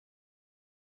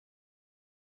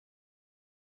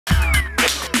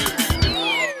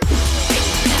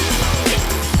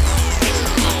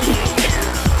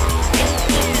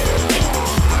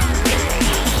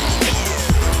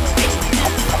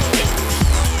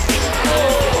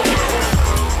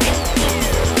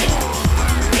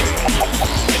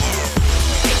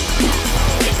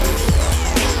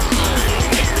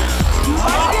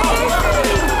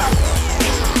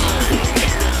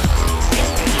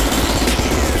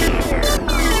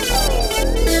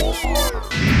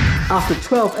After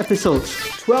 12 episodes,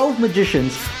 12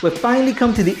 magicians will finally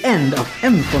come to the end of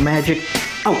M for Magic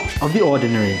Out of the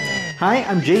Ordinary. Hi,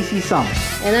 I'm JC Sum.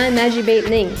 And I'm Magibate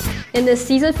Ning. In the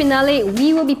season finale,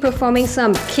 we will be performing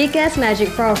some kick-ass magic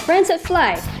for our friends at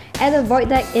Fly at the Void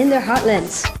Deck in their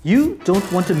heartlands. You don't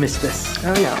want to miss this.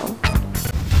 Oh no.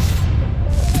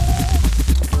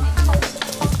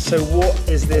 So what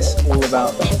is this all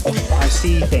about? I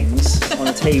see things on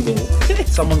a table.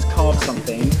 Someone's carved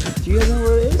something. Do you know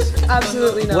what it is?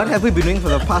 Absolutely not. What have we been doing for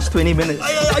the past 20 minutes?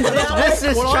 This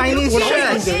is Chinese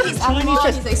chess. Chinese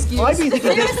chess. I've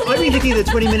been thinking the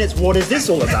 20 minutes, what is this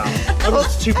all about? I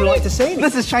was too polite to say anything.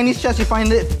 This is Chinese chess. You find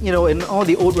it, you know, in all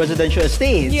the old residential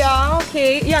estates. Yeah,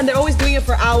 okay. Yeah, and they're always doing it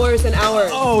for hours and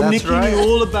hours. Oh, That's Nikki right. knew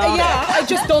all about Yeah, I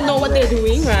just don't know what they're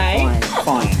doing, right? it.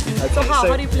 Fine. Okay, So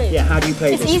how do you play? Yeah, how do you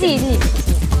play It's this? easy.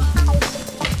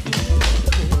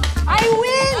 I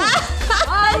win!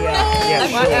 Yeah,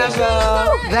 sure.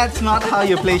 Whatever. That's not how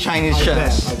you play Chinese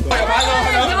chess.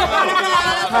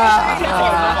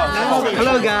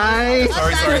 Hello, guys.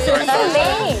 Sorry.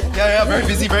 Yeah, very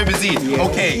busy.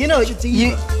 Okay. You know,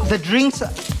 the drinks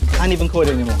aren't even cold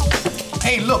anymore.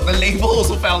 Hey, look, the label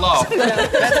also fell off.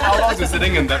 That's how long you're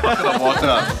sitting in that bucket of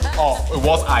water. Oh, it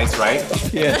was ice, right?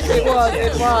 Yes. It was.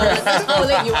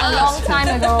 A long time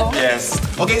ago. Yes.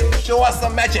 Okay, show us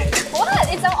some magic. What?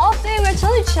 It's our off day. We're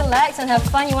trying to chillax and have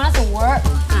fun. You want us to work?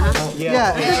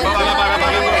 Yeah.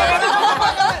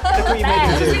 Look what you made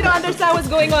me do. You don't understand what's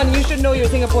going on. You should know you're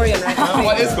Singaporean, right?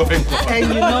 What is going on? And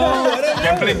you know,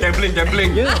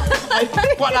 Gambling.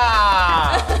 What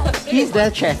lah? he's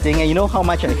there chatting, and you know how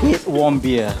much I hate warm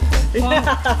beer. Okay. Right.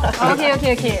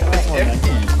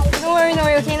 Don't worry.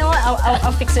 Okay, you know what?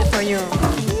 I'll fix it for you.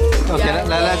 Okay,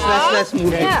 let's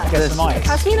move Yeah. this. Some ice.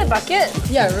 I'll see in the bucket.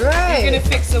 Yeah, right. You're gonna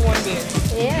fix the one beer.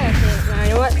 Yeah. Okay. Now you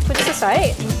know what? Put this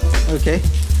aside. Okay.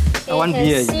 I want You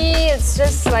beer. can see it's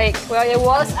just like, well, it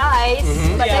was ice,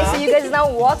 but next to you guys is now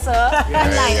water.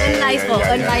 Nice fault.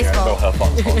 No, her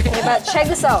fault. Okay, but check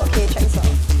this out. Okay, check this out.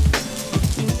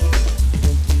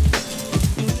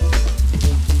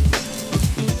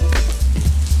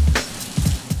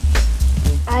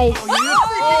 Ice. Oh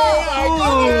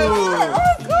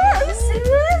god, are you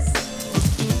serious?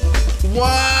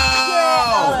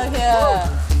 Wow!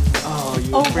 Oh,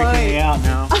 you're freaking me out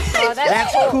now. Oh,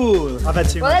 That's cool. I've had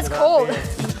too Well, much that's of that cold.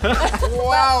 beer.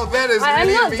 Wow, that is I'm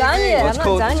really not done amazing. yet. What's I'm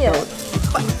cold? not done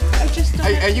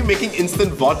yet. Are you making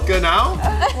instant vodka now?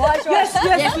 Watch. Yes,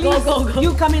 please. Go.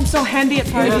 You come in so handy at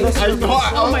parties.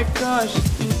 Oh my gosh.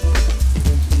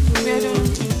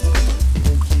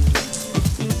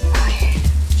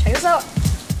 Check this out.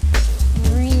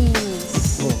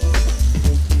 Breeze.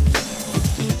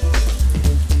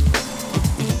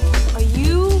 Are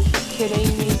you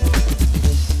kidding me?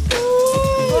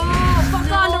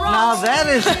 Now that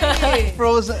is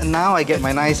frozen. Now I get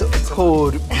my nice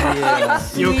cold beer. We're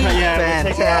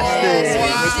Fantastic.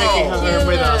 taking her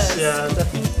with us. Yeah,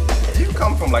 definitely. You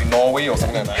come from like Norway or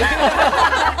something like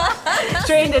that.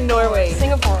 Trained in Norway.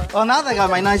 Singapore. Well, now that I got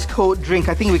my nice cold drink,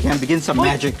 I think we can begin some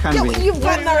magic, can't we? You've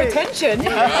gotten our attention.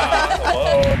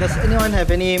 Does anyone have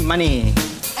any money?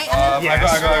 I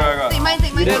got. Take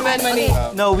my money.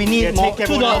 No, we need Yeah, more. take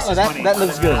everyone $2. else's That, money. that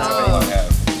looks good.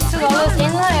 $2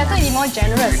 in line. I thought you'd be more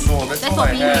generous. No, that's all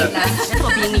I have.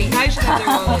 I should have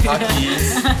their wallet.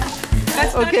 Cookies.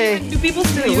 That's not Okay. even- Do people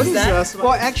still use that?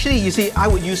 Well, actually, you see, I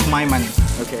would use my money.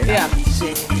 Okay. Yeah.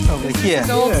 Over here.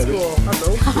 Old school.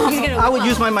 I would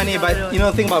use my money, but you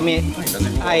know, think about me.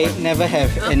 I never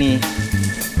have any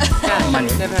money.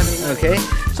 Never have any money. Okay,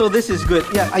 so this is good.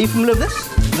 Yeah, are you familiar with this?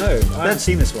 No, I haven't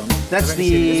seen this one. That's I haven't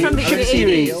seen the From the chip 80s.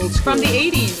 series. From the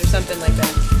 80s or something like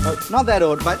that. Not that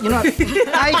old, but you know,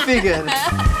 I figured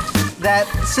that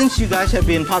since you guys have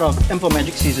been part of M4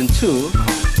 Magic Season 2,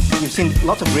 you've seen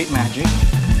lots of great magic.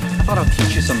 I thought I'll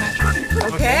teach you some magic.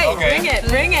 Okay, Okay.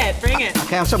 bring it.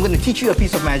 Okay, so I'm going to teach you a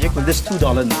piece of magic with this $2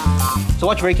 note. So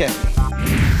watch very carefully.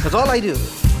 Because all I do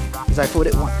is I fold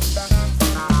it once.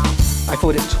 I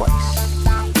fold it twice.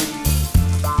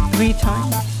 3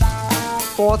 times.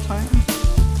 4 times.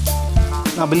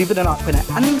 Now believe it or not, when I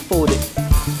unfold it,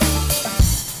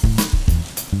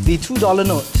 the $2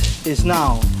 note is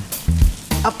now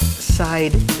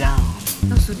upside down.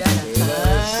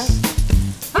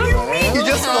 You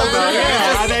just folded it.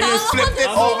 I bet You just flipped it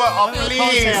over. Oh,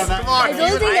 please. Come on. I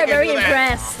don't think they're very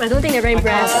impressed. I don't think they're very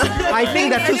impressed. I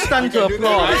think they're too stunned to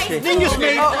applaud. Ning just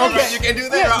made. You can do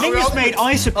that. Ning just made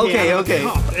ice appear. Okay.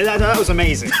 That was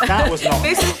amazing. That was not.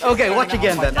 Okay, watch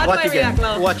again then. How do Watch I again. react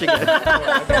now? Watch again.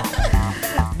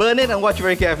 Burn it and watch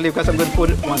very carefully because I'm going to fold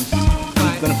it once.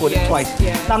 I'm going to fold it twice.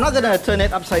 Yes. Now I'm not going to turn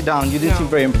it upside down. You didn't seem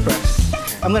very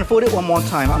impressed. I'm gonna fold it one more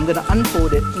time. I'm gonna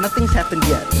unfold it. Nothing's happened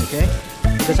yet, okay?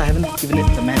 Because I haven't given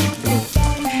it the magic blow.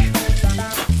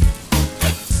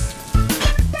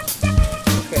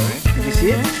 Did you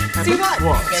see it? See what?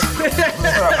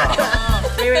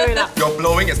 Wait. Your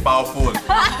blowing is powerful. The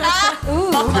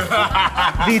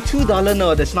 $2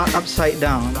 note is not upside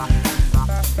down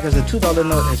because the $2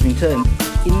 note has been turned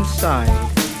inside.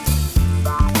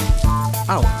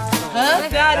 Out.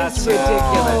 That is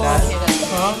ridiculous.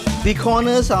 The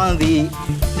corners are on the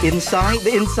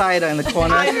inside are in the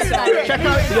corners. Check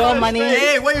out your money.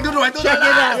 Hey, what you do to my Check it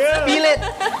out. Feel it.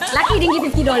 Lucky you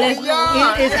didn't give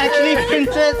 $50. It is actually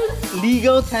printed,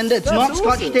 legal tender. It's not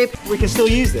Scotch tape. We can still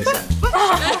use this.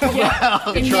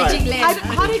 In Magic Land.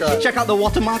 How did you? Check out the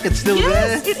watermark. It's still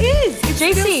Yes, there. it is. It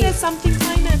JC. still says something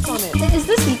finance on it. Is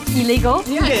this illegal?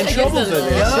 You get in trouble for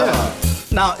this. Yeah.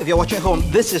 Now, if you're watching at home,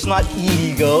 this is not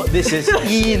illegal. This is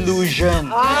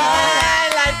illusion. I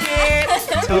like it.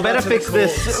 We better fix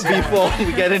this before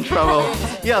we get in trouble.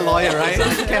 You're a lawyer, right?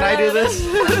 Can I do this?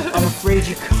 I'm afraid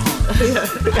you can't.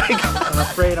 I'm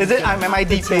afraid I'm Is it? Am I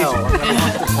detailed?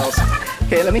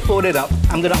 Okay, let me fold it up.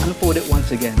 I'm gonna unfold it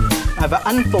once again. Now, if I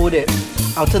unfold it,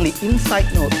 I'll turn the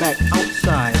inside note back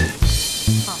outside.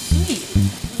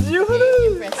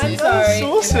 I'm sorry.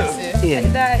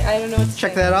 In. That I don't know.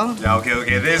 Check that out. Yeah,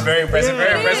 okay. This is very impressive,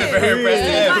 very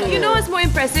impressive. You know what's more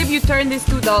impressive? You turn this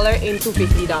 $2 into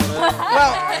 $50.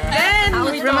 Well, Then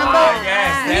we remember,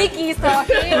 Yes. Nikki's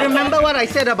talking. remember what I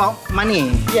said about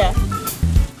money? Yeah.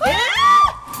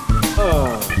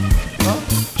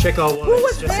 check our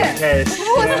wallets just in case.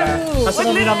 That's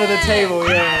something under the table,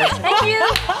 yeah. Thank you.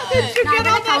 Now I'm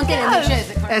gonna count it and make sure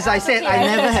it's correct. As I said, I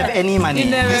never have any money.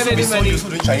 This will be so useful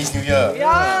during Chinese New Year.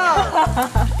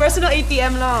 Yeah. Personal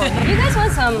ATM loan. You guys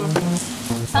want some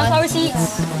sunflower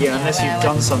seeds? Yeah, unless you've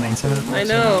done something to it. I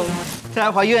know.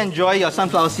 So while you enjoy your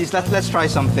sunflower seeds, let's try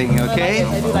something, okay?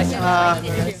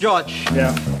 George,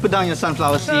 Yeah. put down your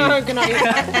sunflower seed. Good night.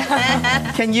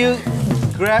 Can you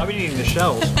grab? I've been eating the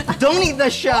shells. Don't eat the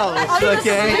shells,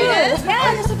 okay? Is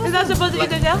that supposed to eat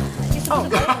the gel?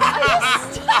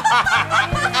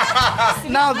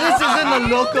 Now this isn't a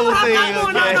local thing,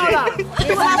 okay?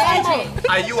 It's magic.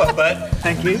 Are you a bird?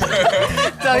 Thank you.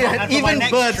 Tell you, And for my even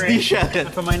next birds drink- need shelter.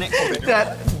 For my next bit.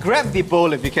 That grab the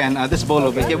bowl if you can. This bowl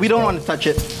over here. We don't want to touch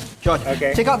it. George,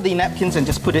 Okay. take out the napkins and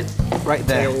just put it right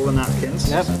there. All the napkins.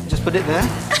 Yep, just put it there.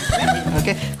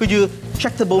 Okay. Could you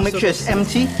check the bowl, make sure it's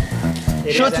empty?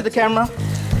 It Show is it to the empty. camera.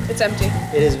 It's empty.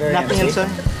 It is very Nothing empty.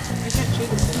 inside.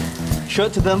 Show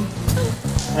it to them.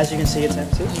 As you can see, it's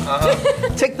empty.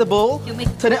 Take the bowl,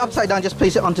 turn it upside down, just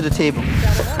place it onto the table.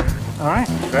 All right.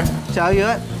 Okay. Tell you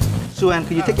what, Sue-Ann,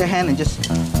 could you take your hand and just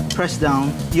press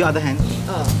down your other hand?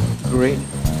 Great.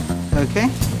 Okay.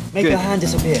 Make Good. your hand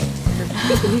disappear.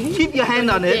 Keep your hand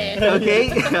on it,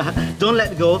 okay? Don't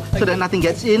let go so that nothing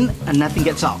gets in and nothing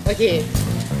gets out. Okay.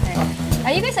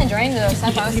 Are you guys enjoying the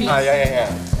sunflower seeds? Yeah.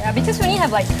 Yeah, because we only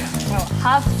have like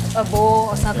half a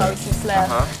bowl of sunflower seeds left.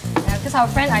 Yeah, because our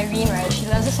friend Irene, right, she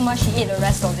loves it so much she ate the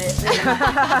rest of it.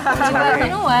 But you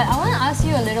know what? I want to ask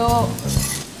you a little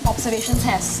observation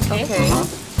test, okay?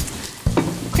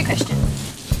 Quick question.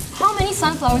 How many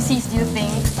sunflower seeds do you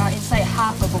think are inside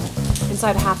half a bowl?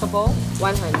 Inside half a bowl,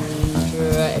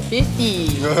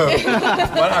 150.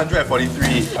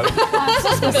 143. I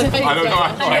don't know. I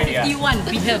have no idea. 51,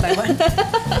 beat her by one.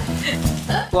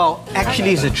 Well,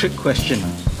 actually, it's a trick question.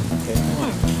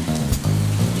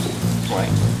 Why?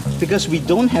 Because we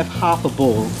don't have half a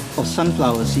bowl of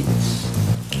sunflower seeds.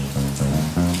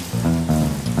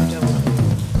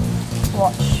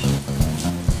 Watch.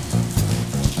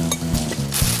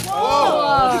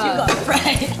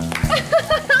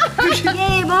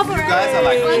 Yay, more for You guys are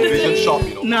like a vision shop,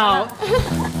 you know. Now,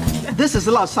 this is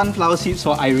a lot of sunflower seeds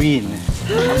for Irene.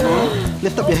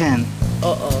 Lift up your hand.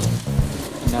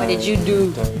 What did you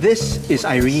do? This is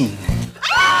Irene.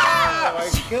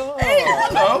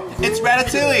 Hello, it's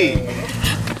Ratatouille.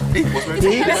 Hey, what's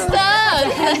Ratatouille?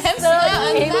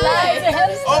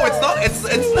 Oh, it's not.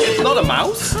 It's not a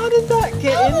mouse. How did that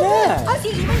get in there?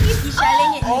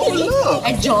 Oh, look.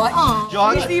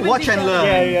 George, watch and learn.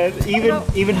 Yeah.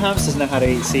 Even hamsters know how to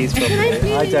eat seeds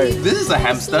properly. I don't. This is a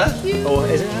hamster. Oh,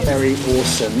 isn't it very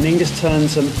awesome? Ning just turned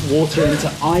some water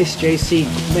into ice. JC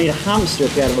made a hamster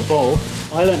appear out of a bowl.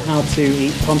 I learned how to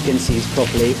eat pumpkin seeds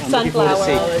properly. I'm looking forward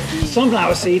to see.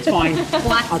 Sunflower seeds, fine. I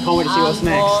can't wait to see what's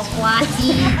next.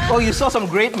 Oh, you saw some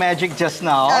great magic just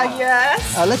now.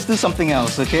 Yes. Let's do something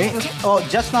else, okay? Oh,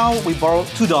 just now we borrowed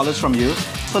 $2 from you.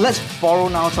 So let's borrow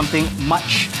now something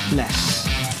much less.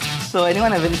 So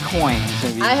anyone have any coins?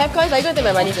 Maybe? I have coins. Are you going to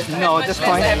take my money just now? No, just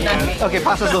coins. I have nothing. Okay,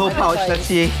 pass us the whole pouch. Let's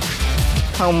see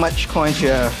how much coins you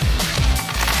have.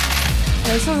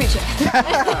 You're so rich. Okay.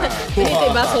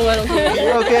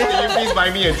 Can you please buy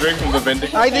me a drink from the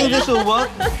vending? I think this will work.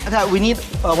 We need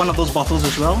one of those bottles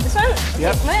as well. This one?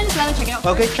 Yep. Let me check it out.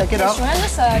 Okay, check it out.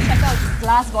 Just check out the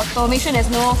glass bottle. Make sure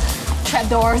there's no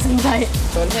trapdoors inside.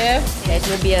 Don't have. There's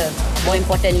no beer. More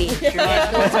importantly.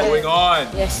 What's going on?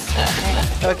 Yes.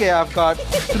 Okay, I've got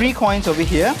 3 coins over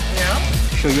here. Yeah.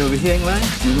 Show you over here,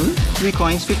 Ingrid. 3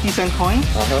 coins, 50-cent coin.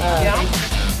 Yeah.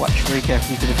 Watch very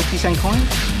carefully to the 50-cent coin.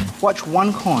 Watch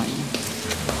 1 coin.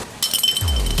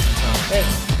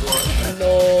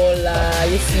 No lah,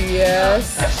 you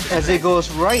serious? As it goes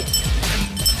right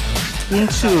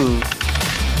into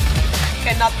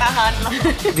Cannot tahan.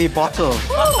 the bottle.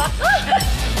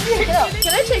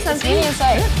 Can I check something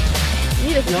inside?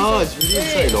 No, it's really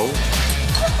inside, no?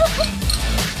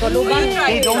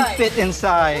 They don't fit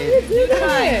inside.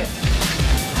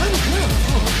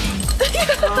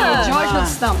 George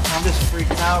looks stumped. I'm just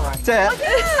freaking out right now.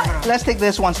 Let's take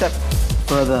this one step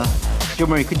further. Jo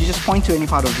Marie, could you just point to any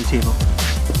part of the table?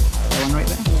 That one right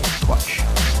there? Watch.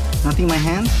 Nothing in my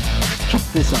hands. Check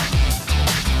this out.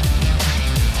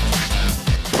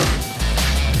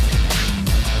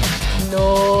 No.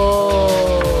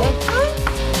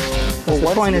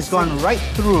 The coin has gone right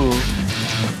through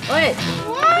Wait.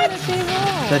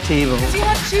 the table. You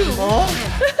have 2.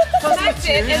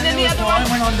 Connected, and then the other one.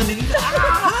 went underneath.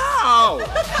 Ow!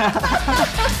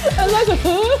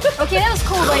 Okay, that was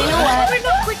cool, but you know what?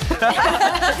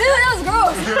 Dude, that was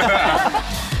gross.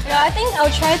 Yeah, I think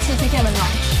I'll try to take it up a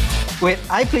notch. Wait,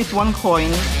 I placed 1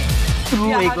 coin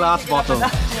through a glass bottle.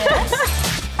 Yes.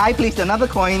 I placed another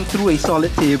coin through a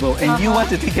solid table, and you want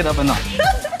to take it up a notch.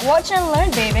 Watch and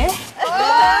learn, baby.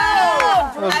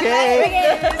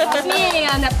 Okay. Pass me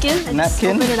a napkin. And just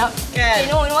Napkin. open it up. Okay,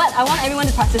 you know what? I want everyone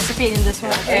to participate in this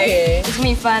one. Okay. It's gonna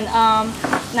be fun.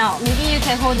 Now, maybe you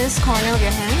can hold this corner of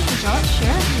your hand, George.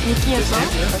 Sure. Nikki as well.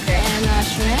 Okay. And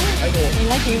Shreya. Okay. You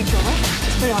like to reach over?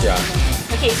 Just put it on.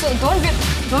 Yeah. Okay. So don't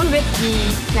rip the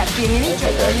napkin. Maybe you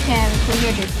can put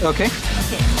it here. Okay.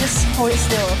 Okay. Just hold it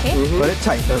still. Okay. Put it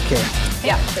tight. Okay.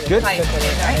 Yeah. Good. Fine.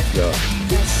 Right? Yeah.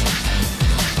 Yes.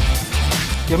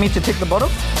 You want me to take the bottle?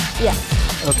 Yeah.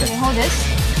 Okay. You hold this.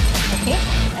 Okay.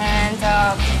 And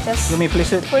just You want me to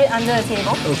place it? put it under the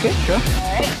table. Okay, sure.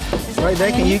 Alright. Right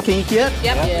there. Can you hear it? Yep.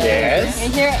 Yes. Can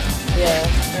you hear it? Yeah.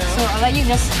 So I'll let you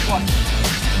just watch.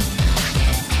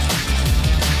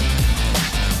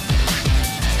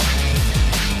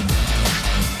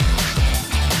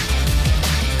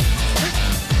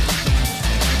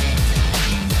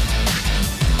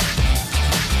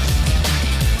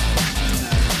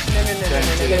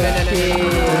 No.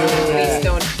 Please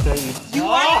don't. You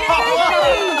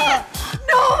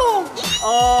No!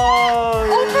 Oh,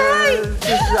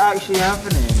 this is actually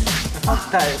happening. I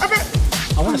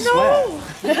want to swear.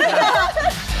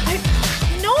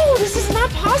 No, this is not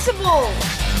possible.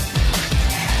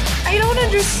 I don't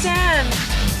understand.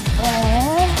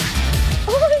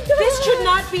 Oh my god. This should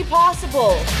not be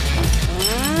possible.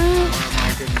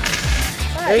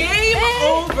 Game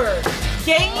over.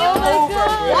 Game over.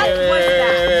 What was that?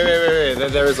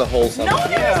 Wait. There is a hole somewhere. No,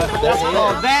 there is no way.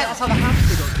 Oh, that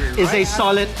is a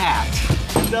solid act.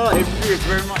 No, it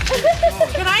very much.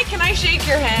 Can I shake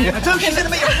your hand? She's gonna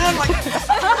make your hand like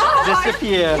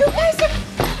disappear.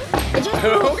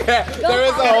 Okay, there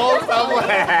is a hole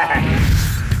somewhere.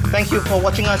 Thank you for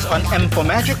watching us on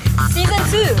M4Magic. Season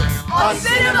 2 On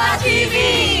Cinema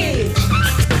TV.